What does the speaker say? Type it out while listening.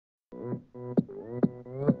No,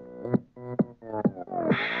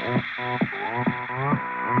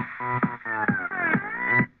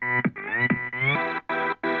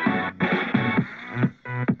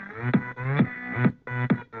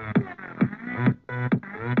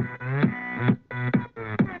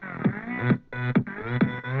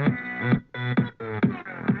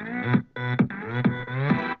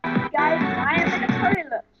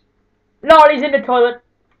 he's in the toilet.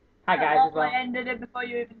 Hi guys as well. I ended it before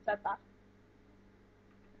you even said that.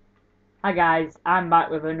 Hi guys, I'm back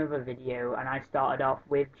with another video, and I started off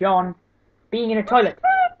with John being in a toilet.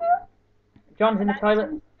 John's in the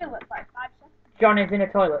toilet. Like 5 seconds. John is in a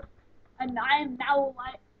toilet. And I am now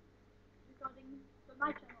like recording for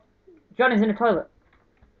my channel. John is in a toilet.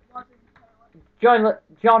 Was in the toilet.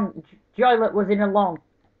 Joylet was in a long.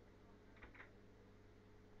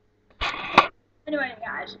 Anyway,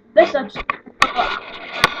 guys, this episode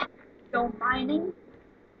go mining.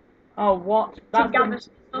 Oh, what? To gather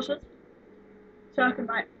resources, so I can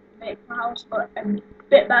like make my house look a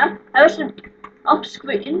bit better. I also, off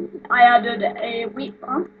screen, I added a wheat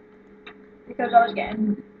farm because I was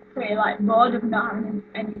getting pretty like bored of not having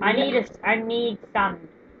any. I need sand.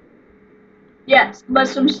 Yes,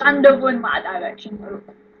 there's some sand over in my direction, Luke.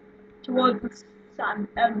 Towards the sand,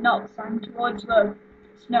 not the sand, towards the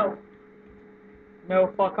snow.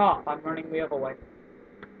 No, fuck off. I'm running the other way.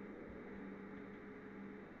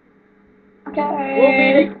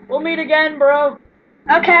 Okay. We'll meet again, bro.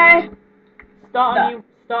 Okay. Start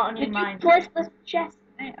a new mine. Did you place the chest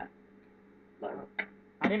there? Look.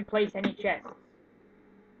 I didn't place any chests.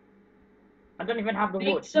 I don't even have the wood.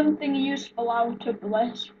 Make something useful out of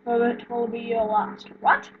this, for it will be your last.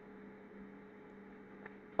 What?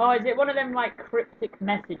 Oh, is it one of them like cryptic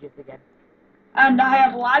messages again? And I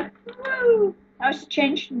have lag. Woo! I also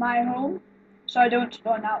changed my home, so I don't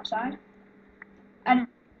spawn outside. And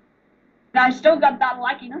I still got that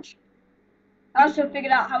lagginess. I also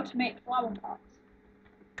figured out how to make flower pots.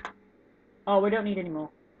 Oh, we don't need any more.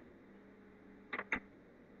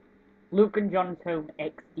 Luke and John's home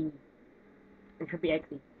XD. It should be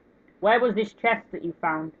XD. Where was this chest that you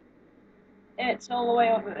found? It's all the way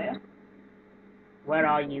over there. Where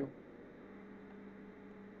are you?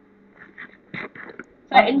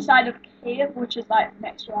 Like inside of a cave, which is like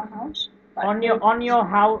next to our house. Like on your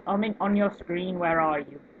house, I mean on your screen, where are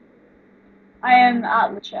you? I am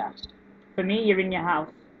at the chest. For me, you're in your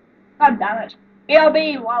house. God damn it.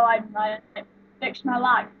 BRB while I fix my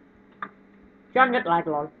lag. John got lag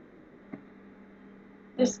lol.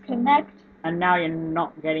 Disconnect. And now you're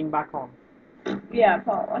not getting back on. Yeah,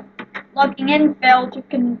 probably. Logging in failed. You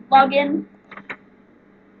can log in.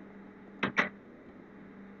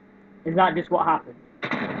 Is that just what happened?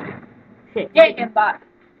 Shit. Get him back.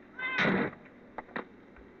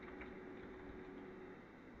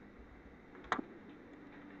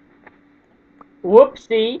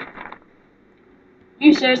 Whoopsie.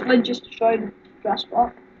 You seriously just destroyed the grass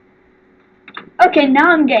block. Okay, now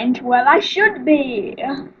I'm getting to where I should be.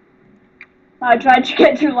 I tried to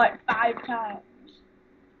get through like 5 times.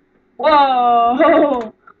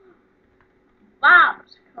 Whoa!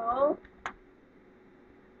 That's cool.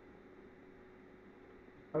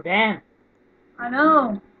 Oh damn. I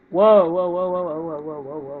know. Whoa, whoa, whoa, whoa, whoa, whoa, whoa, whoa,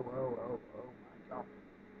 whoa, whoa, whoa, oh my god.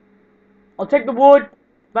 I'll take the wood.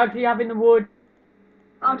 Back to you having the wood.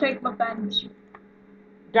 I'll take my fence.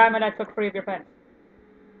 Damn it, I took 3 of your fence.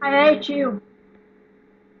 I hate you.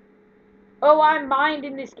 Oh, I mined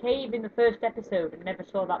in this cave in the first episode and never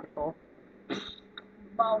saw that before.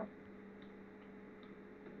 Wow.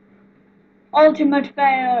 Ultimate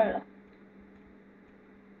fail.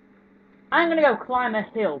 I'm gonna go climb a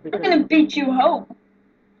hill because I'm gonna beat you home.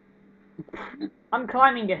 I'm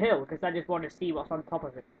climbing a hill because I just want to see what's on top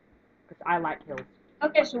of it. Because I like hills.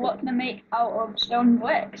 Okay, so what can I make out of stone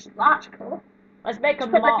bricks? That's cool. Let's make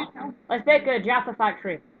Let's make a Jaffa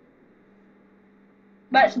factory.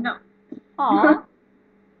 But it's not. Aww.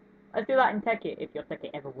 Let's do that in Tekkit if your Tekkit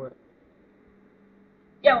ever works.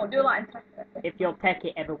 Yeah, we'll do that in Tekkit. If your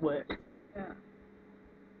Tekkit ever works. Yeah.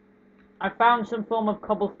 I found some form of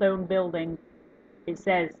cobblestone building. It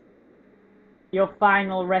says, your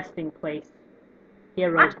final resting place,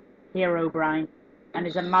 Hero Brian. And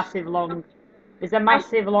there's a massive long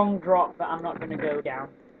drop that I'm not going to go down.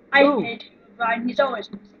 I hate Hero Brian, he's always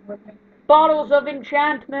messing with me. Bottles of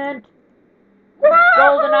enchantment! Whoa!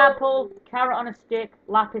 Golden apple, carrot on a stick,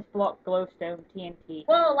 lapis block, glowstone, TNT.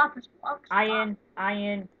 Whoa, lapis blocks. Iron,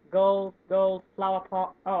 gold, flower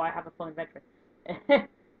pot. Oh, I have a full inventory.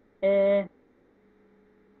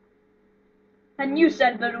 And you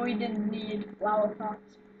said that we didn't need flower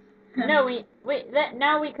pots. No,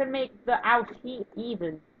 now we can make the house heat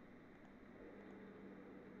even.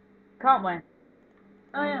 can't we?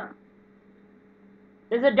 Oh yeah.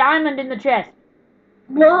 There's a diamond in the chest.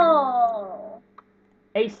 Whoa!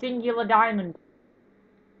 A singular diamond.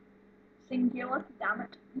 Singular, damn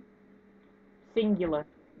it. Singular.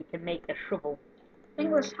 You can make a shovel.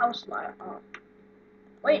 English house light. Oh.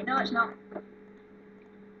 Wait, no, it's not.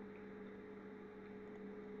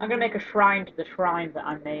 I'm gonna make a shrine to the shrine that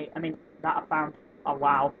I made. That I found. Oh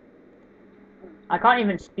wow. I can't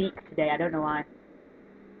even speak today. I don't know why.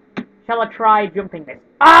 Shall I try jumping this?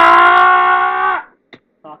 Ah!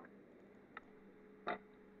 Fuck.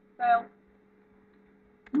 Fail.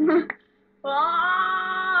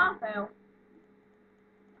 Ah, fail.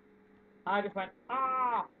 I just went,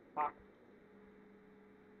 ah! Fuck.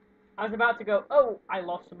 I was about to go, oh, I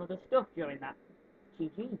lost some of the stuff during that.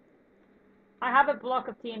 GG. I have a block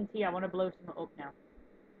of TNT. I want to blow some up now.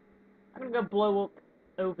 I'm gonna go blow up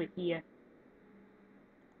over here.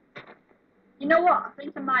 You know what? I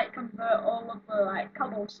think I might convert all of the like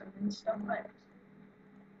cobblestone and stuff like this.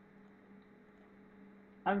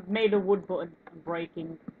 I've made a wood button. I'm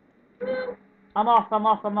breaking. I'm off.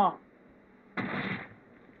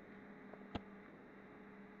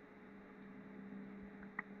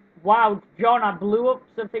 Wow, John, I blew up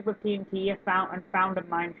something with TNT. I found a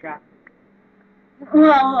mine shaft.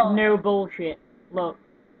 Whoa. No bullshit. Look.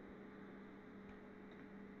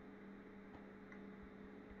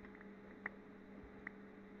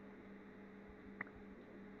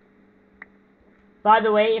 By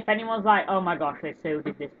the way, if anyone's like, oh my gosh, they so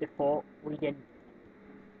did this before, we didn't.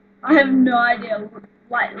 I have no idea,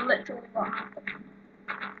 like, literally what happened.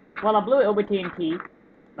 Well, I blew it up with TNT.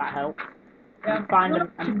 That helped. Yeah.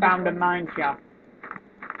 And found a mine shaft.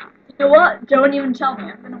 You know what? Don't even tell me.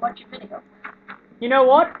 I'm gonna watch your video. You know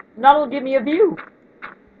what? That'll give me a view.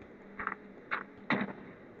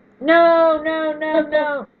 No.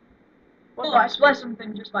 Oh, I swear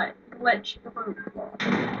something just like glitched through the floor.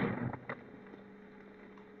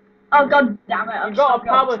 Oh god damn it! You've got a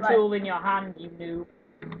power tool in your hand, you noob.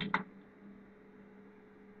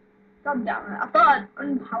 God damn it! I thought I'd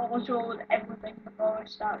unpower tool everything before I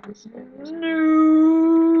start this series. No.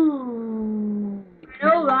 I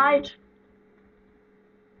know, right?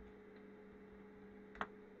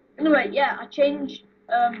 Anyway, yeah, I changed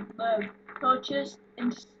the torches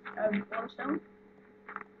into glowstone.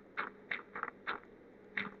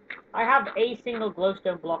 I have a single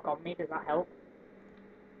glowstone block on me. Does that help?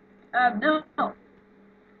 No.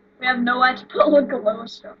 We have nowhere to put a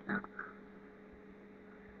glowstone now.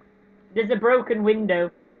 There's a broken window.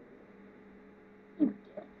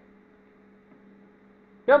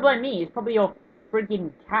 Don't blame me. It's probably your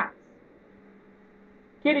friggin' cat.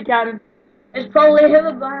 Kitty cannon. It's probably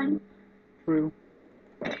Hildebrand. True.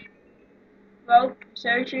 Well,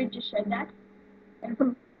 Sergio just said that. And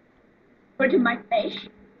put in my face.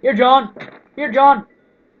 Here, John.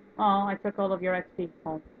 Oh, I took all of your XP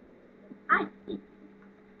home. I think.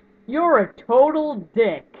 You're a total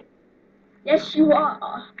dick. Yes, you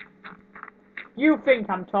are. You think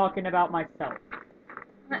I'm talking about myself.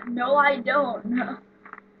 No, I don't.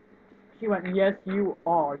 She went, yes, you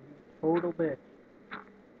are, you total bitch.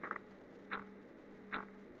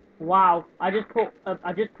 Wow, I just put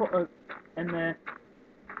a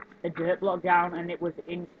dirt block down and it was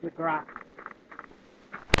into the grass.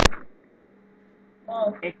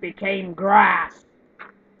 Oh. It became grass.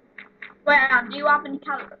 Wait, do you have any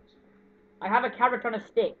carrots? I have a carrot on a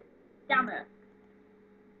stick. Damn it.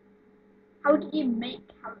 How did you make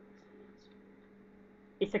carrots?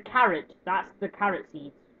 It's a carrot. That's the carrot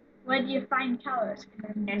seed. Where do you find carrots?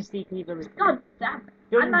 NCP village. God damn it.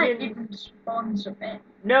 I might even spawn some in.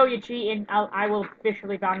 No, you're cheating. I will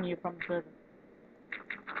officially ban you from the server.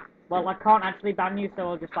 Well, I can't actually ban you, so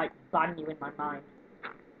I'll just like ban you in my mind.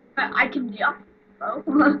 I can, yeah.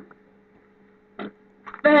 Oh.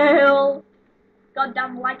 Fail.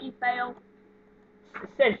 Goddamn laggy fail.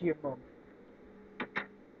 Says your mum.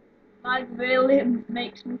 Like really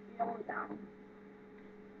makes me feel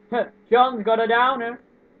down. John's got a downer.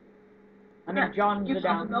 I mean, John's a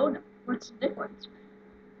downer. Load. What's the difference?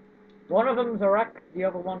 One of them's a wreck, the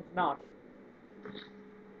other one's not.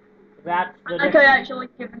 That's the I could actually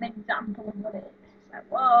give an example of what it is. It's like,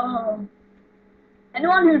 whoa.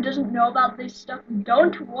 Anyone who doesn't know about this stuff,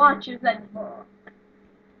 don't watch us anymore.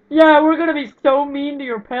 Yeah, we're gonna be so mean to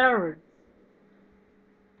your parents.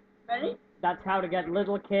 Ready? That's how to get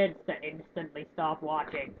little kids to instantly stop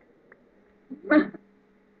watching.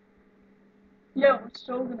 Yeah, we're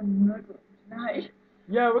still gonna murder them tonight.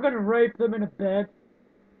 Yeah, we're gonna rape them in a bed.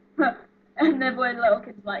 And then when little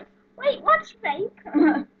kid's like, wait, what's rape?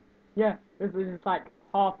 Yeah, this is like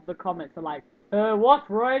half of the comments are like, what's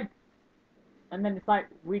rape? And then it's like,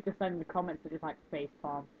 we just send the comments that just like face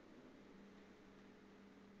palm.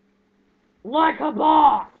 Like a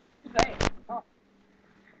boss! Right. Oh.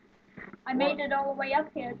 I made it all the way up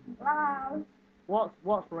here. Wow.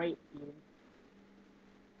 What's rape eating?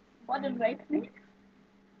 What does rape mean?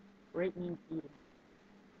 Rape means eating.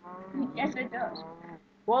 Yes, it does.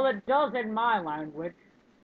 Well, it does in my language.